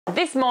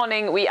This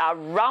morning we are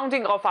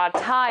rounding off our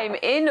time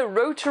in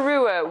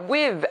Rotorua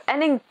with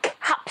an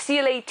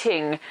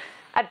encapsulating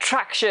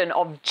attraction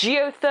of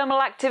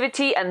geothermal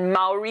activity and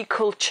Maori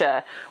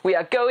culture. We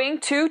are going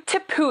to Te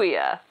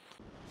Puia.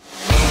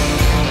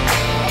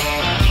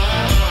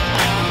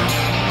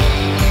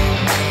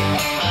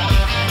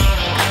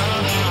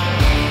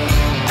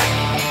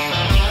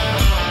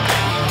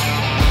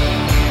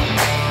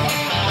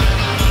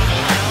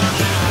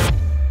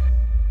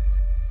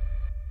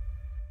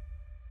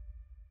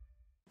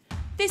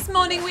 This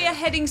morning we are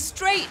heading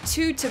straight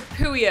to Te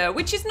Puia,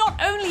 which is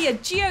not only a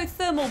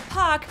geothermal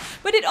park,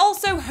 but it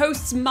also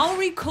hosts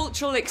Maori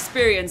cultural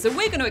experience, and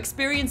we're going to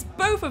experience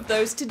both of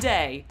those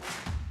today.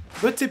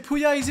 But Te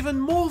Puia is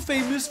even more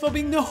famous for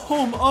being the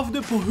home of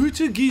the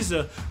Pohutu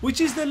Geyser, which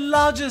is the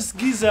largest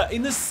geyser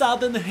in the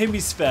southern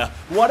hemisphere.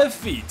 What a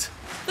feat!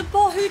 The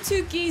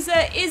Pohutu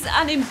Geyser is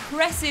an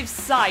impressive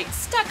sight,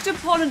 stacked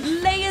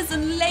upon layers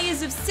and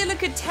layers of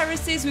silica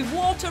terraces with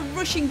water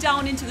rushing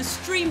down into the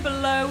stream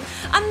below,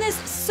 and there's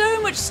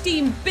so much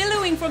steam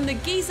billowing from the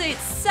geyser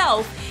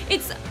itself.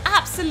 It's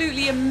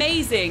absolutely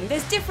amazing.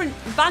 There's different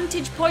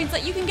vantage points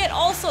that you can get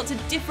all sorts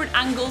of different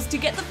angles to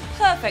get the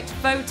perfect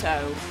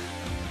photo.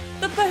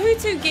 The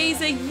Pohutu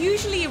Geyser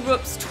usually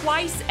erupts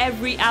twice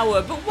every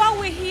hour, but while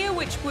we're here,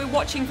 which we're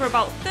watching for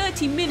about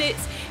 30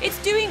 minutes, it's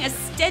doing a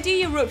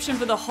steady eruption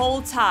for the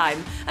whole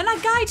time. And our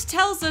guide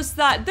tells us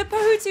that the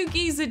Pohutu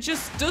Geyser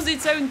just does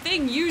its own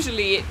thing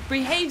usually. It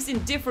behaves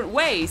in different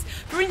ways.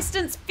 For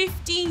instance,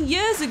 15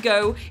 years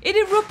ago, it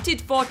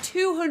erupted for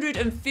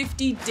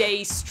 250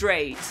 days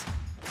straight.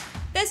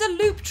 There's a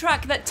loop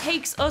track that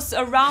takes us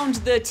around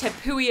the Te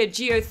Puia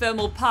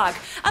Geothermal Park,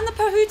 and the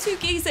Pohutu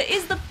Geyser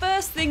is the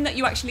first thing that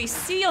you actually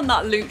see on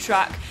that loop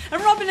track,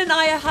 and Robin and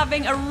I are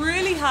having a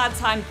really hard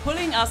time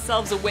pulling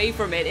ourselves away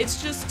from it.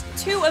 It's just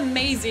too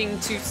amazing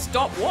to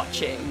stop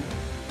watching.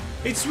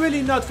 It's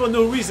really not for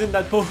no reason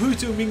that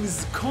Pohutu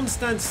means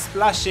constant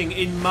splashing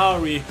in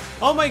Maori.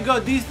 Oh my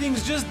god, these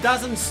things just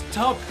doesn't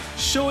stop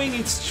showing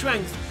its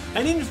strength,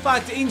 and in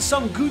fact, in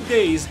some good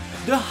days,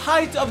 the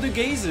height of the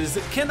geysers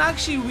can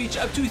actually reach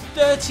up to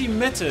 30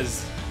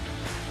 meters.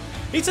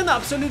 It's an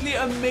absolutely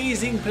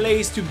amazing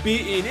place to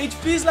be in. It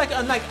feels like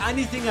unlike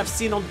anything I've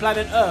seen on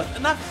planet Earth,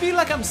 and I feel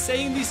like I'm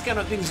saying these kind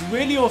of things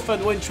really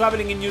often when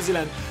traveling in New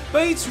Zealand,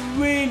 but it's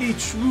really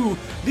true.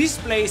 This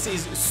place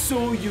is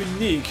so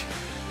unique.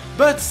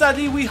 But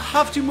sadly we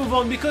have to move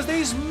on because there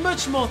is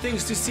much more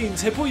things to see in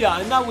Te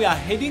Puia, and now we are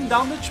heading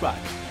down the track.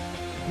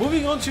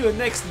 Moving on to the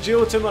next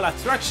geothermal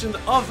attraction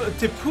of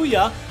Te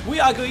Puia, we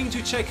are going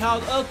to check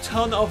out a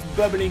ton of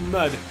bubbling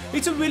mud.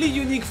 It's a really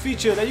unique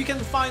feature that you can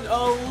find a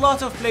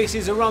lot of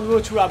places around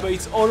Rotorua, but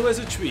it's always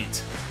a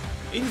treat.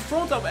 In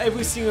front of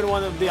every single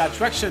one of the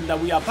attractions that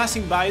we are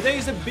passing by, there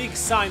is a big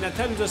sign that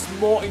tells us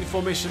more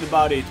information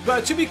about it.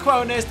 But to be quite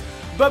honest,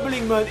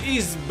 bubbling mud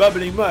is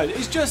bubbling mud.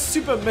 It's just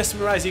super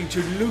mesmerizing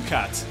to look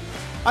at.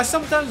 I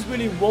sometimes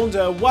really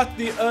wonder what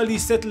the early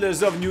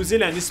settlers of New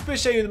Zealand,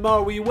 especially in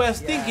Maori, were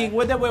thinking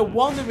when they were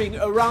wandering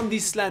around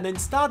this land and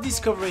start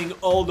discovering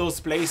all those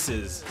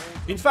places.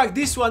 In fact,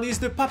 this one is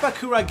the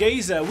Pohutu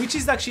Geyser, which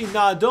is actually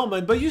now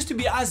dormant but used to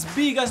be as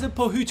big as the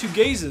Pohutu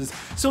Geysers,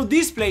 so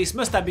this place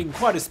must have been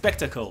quite a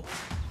spectacle.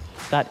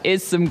 That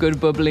is some good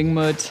bubbling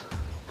mud.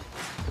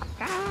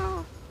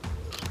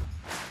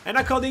 And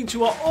according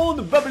to our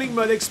own bubbling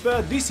mud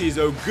expert, this is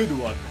a good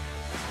one.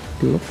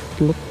 Plop,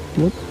 plop,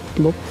 plop,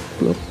 plop,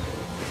 plop.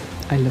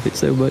 I love it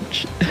so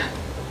much.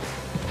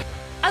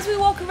 As we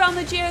walk around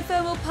the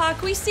geothermal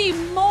park, we see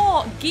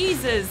more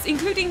geysers,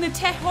 including the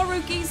Te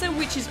Puia Geyser,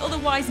 which is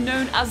otherwise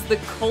known as the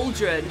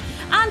Cauldron.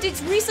 And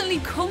it's recently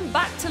come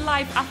back to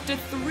life after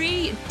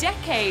 3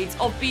 decades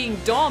of being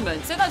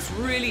dormant, so that's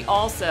really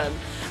awesome.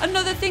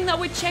 Another thing that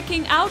we're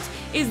checking out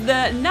is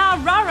the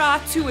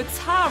Rotorua Te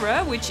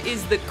Puia, which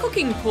is the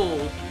cooking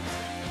pool.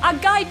 Our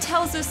guide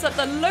tells us that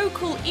the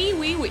local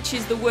iwi, which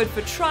is the word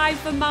for tribe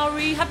for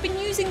Maori, have been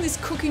using this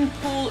cooking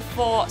pool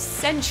for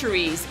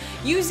centuries,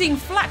 using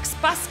flax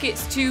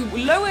baskets to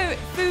lower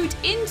food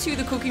into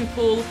the cooking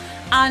pool,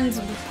 and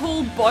the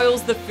pool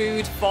boils the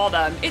food for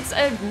them. It's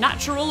a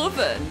natural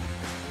oven.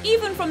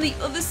 Even from the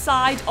other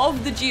side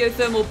of the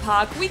geothermal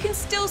park, we can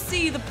still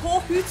see the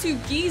Pohutu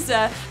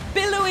Geyser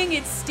billowing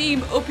its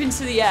steam up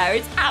into the air.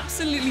 It's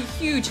absolutely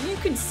huge, and you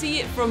can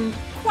see it from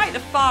quite a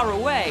far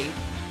away.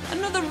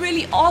 Another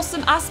really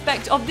awesome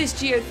aspect of this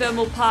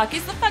geothermal park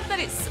is the fact that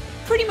it's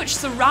pretty much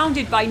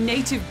surrounded by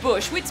native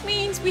bush, which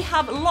means we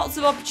have lots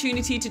of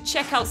opportunity to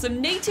check out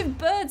some native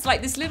birds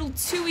like this little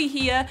tui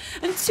here,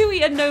 and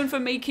tui are known for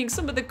making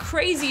some of the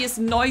craziest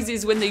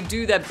noises when they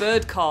do their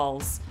bird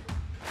calls.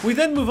 We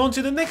then move on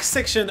to the next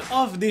section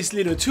of this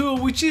little tour,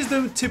 which is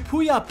the Te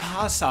Puia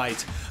Pa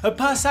site. A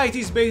pa site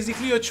is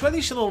basically a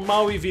traditional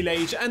Maori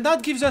village, and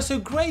that gives us a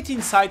great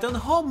insight on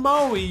how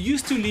Maori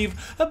used to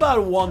live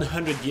about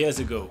 100 years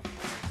ago.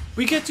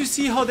 We get to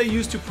see how they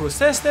used to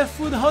process their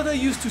food, how they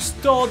used to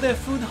store their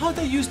food, how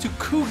they used to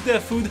cook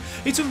their food.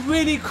 It's a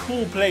really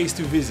cool place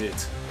to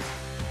visit.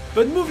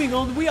 But moving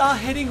on, we are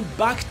heading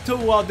back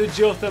toward the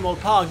geothermal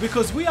park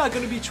because we are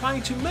going to be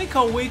trying to make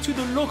our way to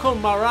the local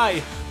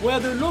marae,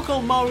 where the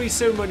local Maori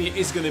ceremony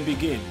is going to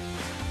begin.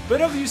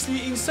 But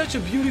obviously, in such a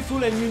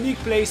beautiful and unique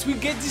place, we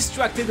get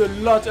distracted a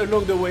lot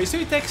along the way, so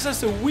it takes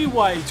us a wee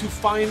while to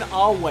find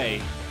our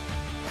way.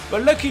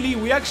 But luckily,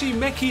 we actually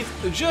make it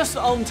just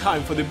on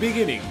time for the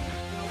beginning.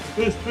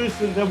 First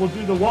person that will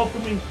do the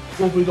welcoming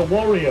will be the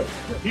warrior.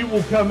 He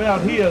will come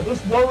out here.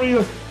 This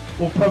warrior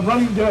will come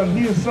running down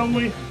here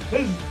somewhere.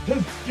 His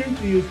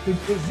duty is to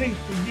present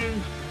to you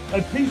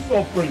a peace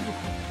offering.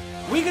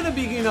 We're gonna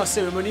begin our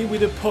ceremony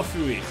with a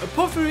pofuri. A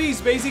pofuri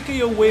is basically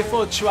a way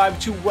for a tribe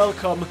to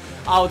welcome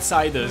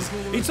outsiders.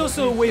 It's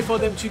also a way for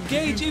them to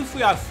gauge if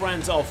we are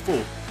friends or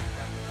foe.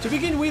 To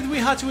begin with, we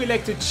had to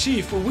elect a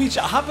chief, which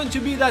happened to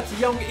be that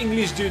young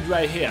English dude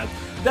right here.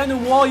 Then a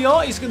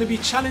warrior is gonna be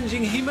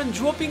challenging him and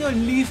dropping a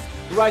leaf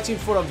right in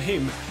front of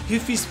him.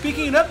 If he's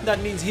picking it up,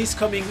 that means he's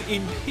coming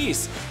in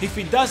peace. If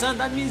he doesn't,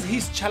 that means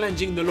he's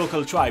challenging the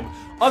local tribe.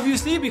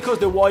 Obviously, because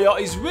the warrior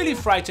is really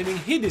frightening,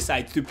 he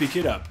decides to pick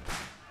it up.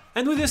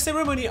 And with the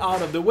ceremony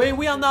out of the way,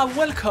 we are now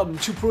welcome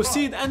to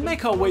proceed and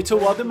make our way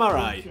toward the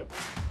marae.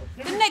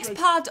 The next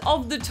part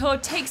of the tour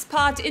takes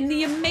part in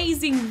the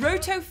amazing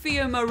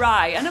Rotorua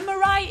Marae, and a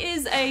marae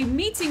is a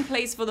meeting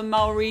place for the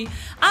Maori,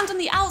 and on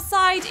the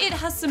outside it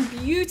has some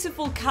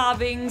beautiful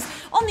carvings.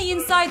 On the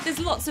inside there's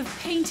lots of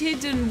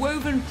painted and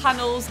woven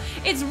panels.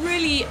 It's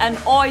really an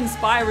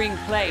awe-inspiring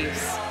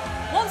place.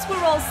 Once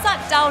we're all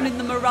sat down in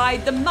the marae,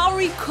 the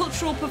Maori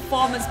cultural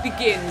performance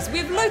begins. We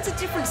have loads of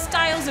different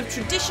styles of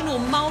traditional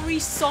Maori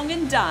song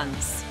and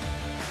dance.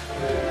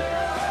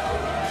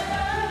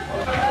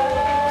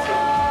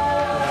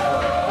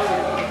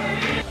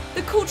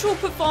 The cultural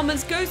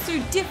performance goes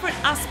through different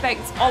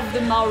aspects of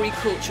the Maori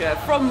culture,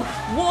 from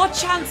war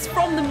chants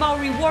from the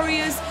Maori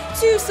warriors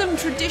to some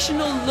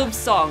traditional love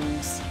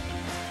songs.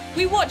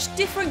 We watched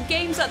different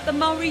games that the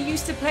Maori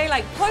used to play,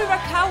 like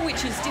poirakau,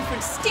 which is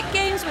different stick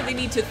games where they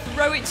need to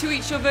throw it to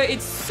each other.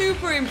 It's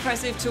super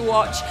impressive to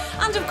watch.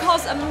 And of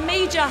course, a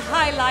major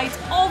highlight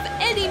of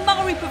any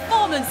Maori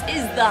performance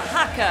is the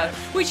haka,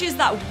 which is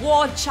that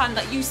war chant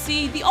that you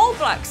see the All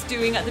Blacks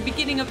doing at the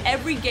beginning of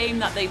every game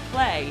that they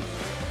play.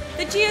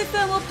 The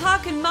geothermal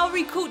park and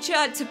Maori culture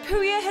at Te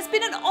Puia has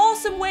been an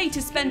awesome way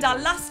to spend our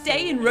last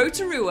day in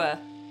Rotorua.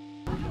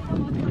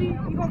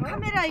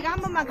 카메라 이거 한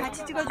번만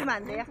같이 찍어주면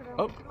안 돼요?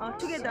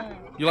 together.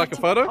 You like a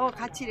photo?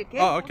 같이 이렇게.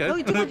 Oh, okay.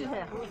 여기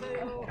찍어주세요.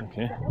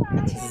 Okay.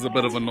 This is a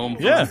bit of a norm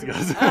for Yeah. these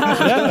guys.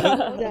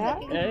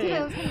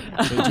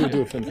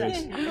 Do a fun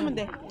face. 누르면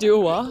돼. Do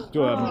what?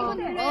 Do a,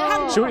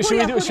 should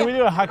we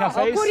do a haka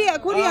face? 코리아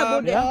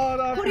모델.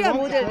 코리아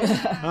모델.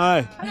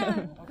 Hi.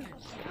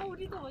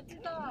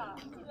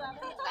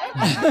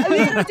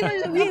 위로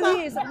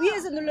찍어주세요.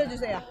 위에서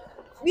눌러주세요.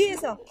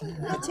 위에서.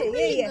 그렇지.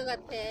 예.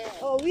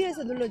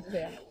 위에서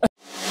눌러주세요.